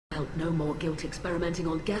felt no more guilt experimenting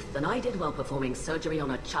on Geth than I did while performing surgery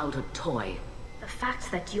on a childhood toy. The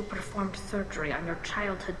fact that you performed surgery on your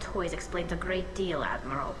childhood toys explains a great deal,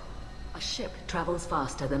 Admiral. A ship travels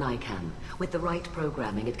faster than I can. With the right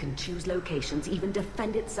programming, it can choose locations, even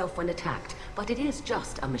defend itself when attacked. But it is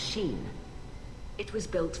just a machine. It was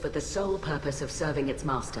built for the sole purpose of serving its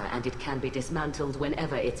master, and it can be dismantled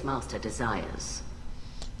whenever its master desires.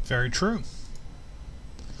 Very true.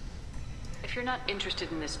 If you're not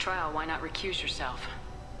interested in this trial, why not recuse yourself?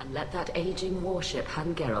 And let that aging warship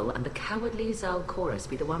Hangerel and the cowardly Zal Chorus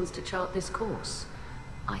be the ones to chart this course?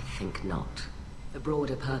 I think not. The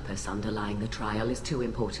broader purpose underlying the trial is too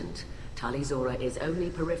important. Tali Zora is only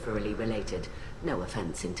peripherally related. No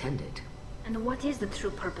offense intended. And what is the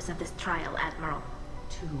true purpose of this trial, Admiral?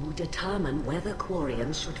 To determine whether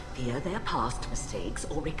Quarians should fear their past mistakes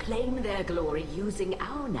or reclaim their glory using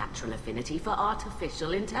our natural affinity for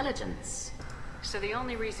artificial intelligence. So the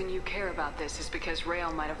only reason you care about this is because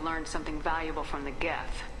Rael might have learned something valuable from the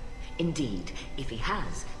Geth. Indeed. If he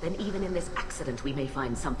has, then even in this accident we may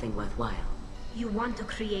find something worthwhile. You want to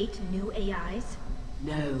create new AIs?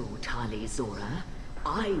 No, Tali Zora.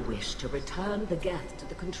 I wish to return the Geth to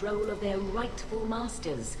the control of their rightful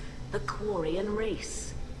masters, the Quarian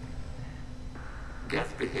race.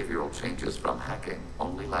 Geth behavioral changes from hacking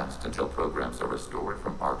only last until programs are restored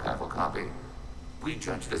from archival copy. We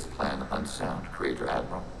judge this plan unsound, Creator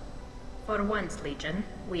Admiral. For once, Legion,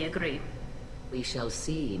 we agree. We shall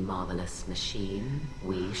see, marvelous machine.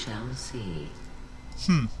 We shall see.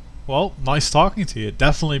 Well, nice talking to you.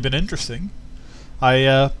 Definitely been interesting.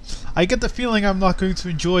 I get the feeling I'm not going to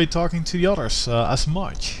enjoy talking to the others as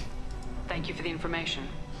much. Thank you for the information.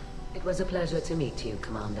 It was a pleasure to meet you,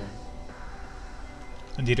 Commander.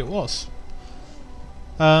 Indeed it was.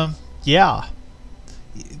 Yeah.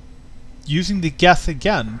 Using the Geth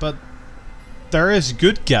again, but there is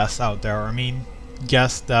good Geth out there. I mean,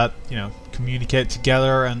 Geth that, you know, communicate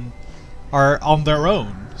together and are on their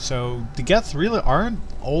own. So the Geth really aren't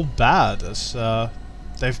all bad as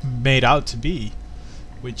they've made out to be.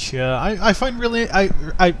 Which I find really...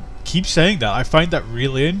 I keep saying that. I find that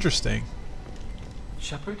really interesting.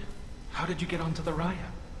 Shepard? How did you get onto the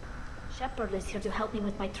Raya? Shepard is here to help me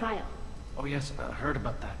with my trial. Oh yes, I heard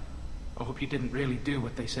about that. I hope you didn't really do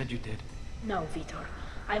what they said you did. No, Vitor.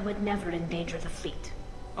 I would never endanger the fleet.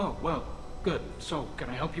 Oh, well, good. So, can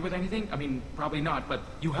I help you with anything? I mean, probably not, but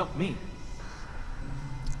you helped me.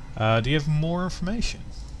 Do you have more information?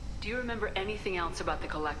 Do you remember anything else about the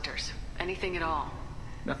Collectors? Anything at all?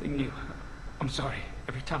 Nothing new. I'm sorry.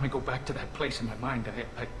 Every time I go back to that place in my mind,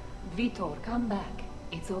 I Vitor, come back.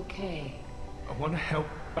 It's okay. I want to help,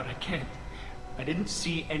 but I can't. I didn't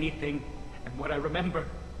see anything, and what I remember...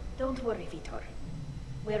 Don't worry, Vitor.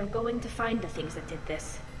 We're going to find the things that did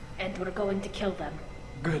this, and we're going to kill them.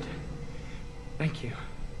 Good. Thank you.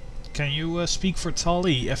 Can you speak for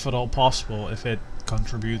Tali, if at all possible, if it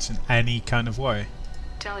contributes in any kind of way?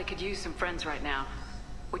 Tali could use some friends right now.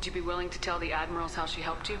 Would you be willing to tell the Admirals how she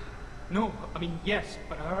helped you? No, I mean, yes,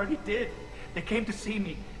 but I already did. They came to see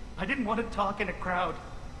me. I didn't want to talk in a crowd.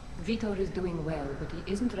 Vitor is doing well, but he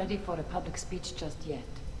isn't ready for a public speech just yet.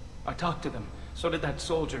 I talked to them. So did that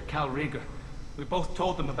soldier, Cal Rieger. We both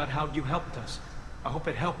told them about how you helped us. I hope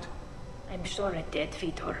it helped. I'm sure it did,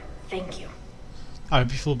 Vitor. Thank you. I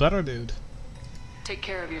hope you feel better, dude. Take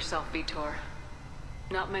care of yourself, Vitor.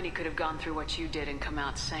 Not many could have gone through what you did and come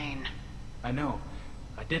out sane. I know.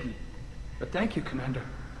 I didn't. But thank you, Commander.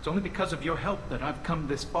 It's only because of your help that I've come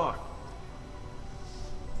this far.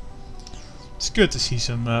 It's good to see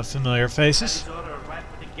some familiar faces.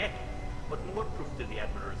 What more proof do the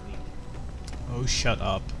Admirals need? Oh, shut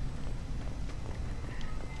up.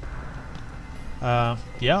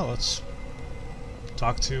 Yeah, let's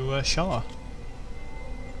talk to Shala.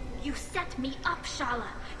 You set me up, Shala.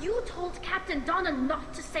 You told Captain Donna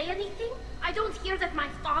not to say anything? I don't hear that my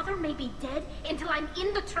father may be dead until I'm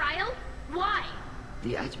in the trial? Why?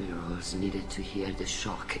 The Admirals needed to hear the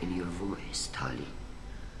shock in your voice, Tali.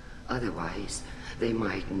 Otherwise, they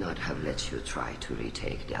might not have let you try to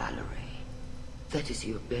retake the Alleray. That is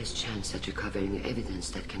your best chance at recovering evidence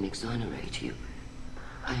that can exonerate you.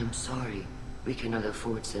 I am sorry. We cannot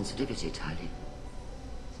afford sensitivity, Tali.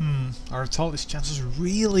 Are Tali's chances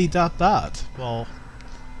really that bad? Well,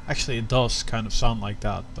 actually it does kind of sound like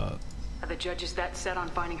that, but... Are the judges that set on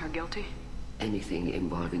finding her guilty? Anything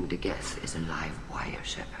involving the Geth is a live wire,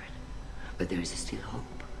 Shepard. But there is still hope.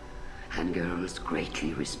 Hangirls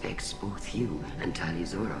greatly respects both you and Tali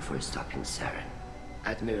Zora for stopping Saren.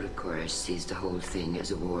 Admiral Koresh sees the whole thing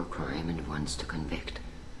as a war crime and wants to convict.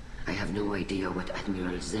 I have no idea what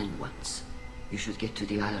Admiral Zen wants. You should get to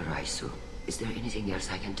the Alarai soon. Is there anything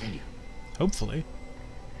else I can tell you? Hopefully.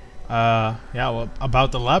 Yeah, well,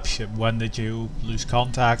 about the lab ship. When did you lose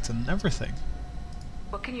contact and everything?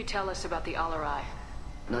 What can you tell us about the Alarai?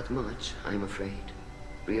 Not much, I'm afraid.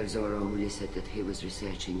 Real Zoro only said that he was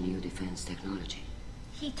researching new defense technology.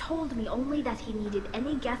 He told me only that he needed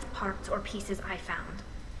any Geth parts or pieces I found.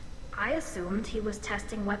 I assumed he was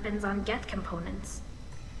testing weapons on Geth components.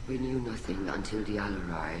 We knew nothing until the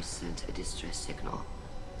Alarai sent a distress signal,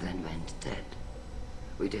 then went dead.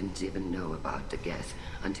 We didn't even know about the Geth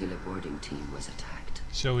until a boarding team was attacked.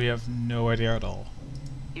 So we have no idea at all.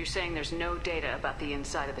 You're saying there's no data about the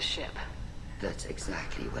inside of the ship? That's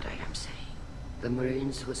exactly what I am saying. The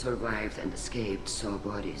Marines who survived and escaped saw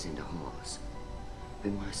bodies in the halls. We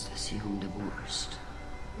must assume the worst.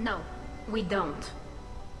 No, we don't.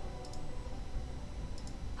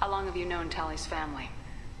 How long have you known Tali's family?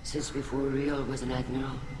 Since before Real was an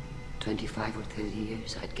admiral. 25 or 30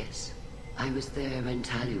 years, I'd guess. I was there when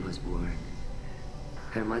Tali was born.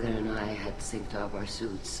 Her mother and I had synced up our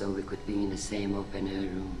suits so we could be in the same open-air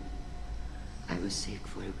room. I was sick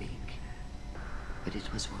for a week, but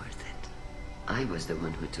it was worth it. I was the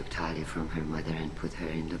one who took Tali from her mother and put her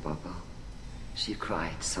in the bubble. She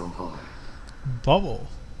cried so hard. Bubble?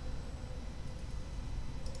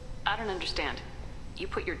 I don't understand. You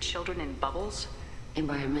put your children in bubbles?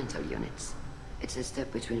 Environmental units. It's a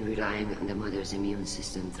step between relying on the mother's immune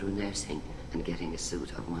system through nursing and getting a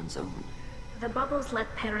suit of one's own. The bubbles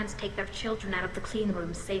let parents take their children out of the clean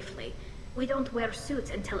rooms safely. We don't wear suits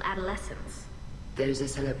until adolescence. There's a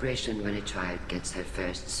celebration when a child gets her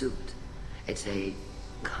first suit. It's a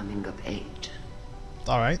coming of age.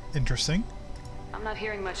 Alright, interesting. I'm not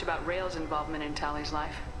hearing much about Rail's involvement in Tali's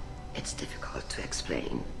life. It's difficult to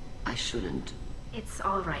explain. I shouldn't. It's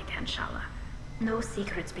all right, Anshala. No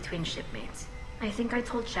secrets between shipmates. I think I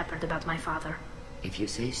told Shepard about my father. If you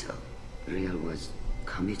say so. Real was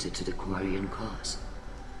committed to the Quarian cause.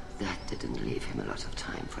 That didn't leave him a lot of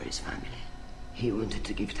time for his family. He wanted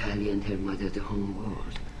to give Tali and her mother the home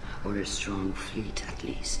world, or a strong fleet at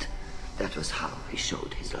least. That was how he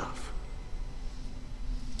showed his love.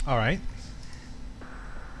 Alright.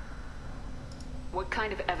 What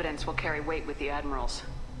kind of evidence will carry weight with the admirals?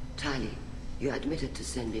 Tali, you admitted to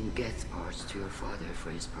sending Geth parts to your father for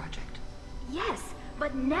his project. Yes,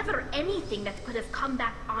 but never anything that could have come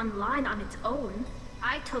back online on its own.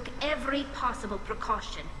 I took every possible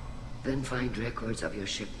precaution. Then find records of your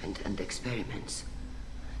shipment and experiments.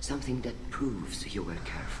 Something that proves you were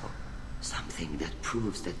careful. Something that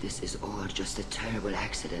proves that this is all just a terrible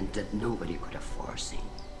accident that nobody could have foreseen.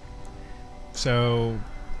 So,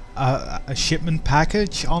 a shipment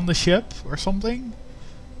package on the ship or something?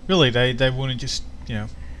 Really, they wouldn't just, you know,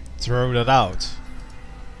 throw that out.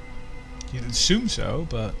 You'd assume so,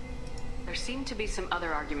 but... There seem to be some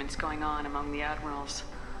other arguments going on among the admirals.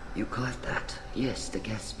 You caught that? Yes, the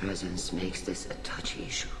Geth's presence makes this a touchy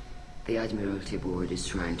issue. The Admiralty Board is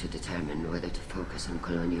trying to determine whether to focus on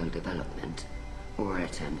colonial development or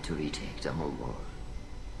attempt to retake the home world.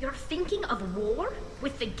 You're thinking of war?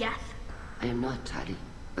 With the Geth? I am not, Tali,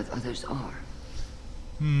 but others are.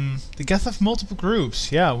 The Geth have multiple groups.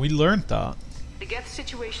 Yeah, we learned that. The Geth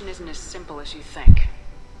situation isn't as simple as you think.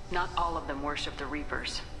 Not all of them worship the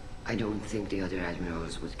Reapers. I don't think the other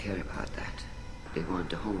admirals would care about that. They want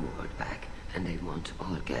the homeworld back, and they want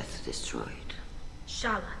all Geth destroyed.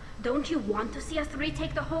 Shala, don't you want to see us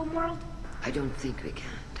retake the homeworld? I don't think we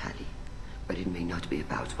can, Tali. But it may not be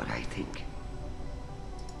about what I think.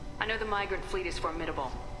 I know the migrant fleet is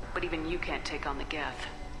formidable, but even you can't take on the Geth.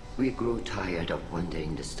 We grow tired of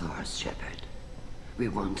wandering the stars, Shepard. We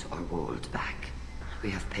want our world back. We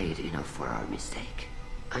have paid enough for our mistake.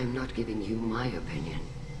 I'm not giving you my opinion.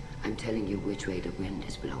 I'm telling you which way the wind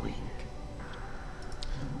is blowing.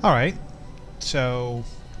 Alright. So,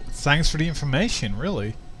 thanks for the information,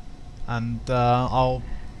 really. And I'll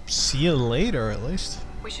see you later, at least.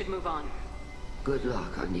 We should move on. Good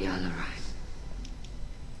luck on the Alarai.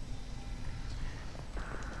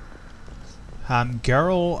 And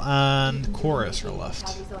Geralt and Chorus are left.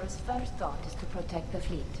 Tali's first thought is to protect the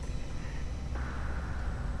fleet.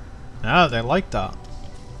 Ah, they like that.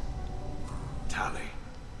 Tali,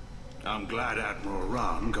 I'm glad Admiral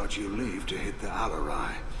Rahn got you leave to hit the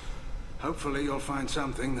Alarai. Hopefully you'll find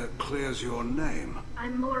something that clears your name.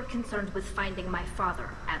 I'm more concerned with finding my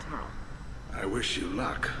father, Admiral. I wish you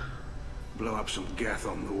luck. Blow up some Geth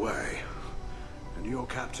on the way. And your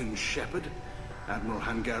Captain Shepard, Admiral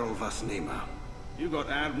Hangarel Vasnima. You got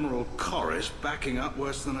Admiral Chorus backing up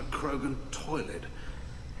worse than a Krogan toilet.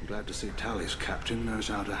 I'm glad to see Tali's captain knows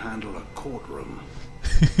how to handle a courtroom.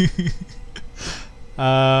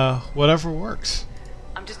 Whatever works.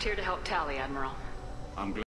 I'm just here to help Tali, Admiral. I'm glad.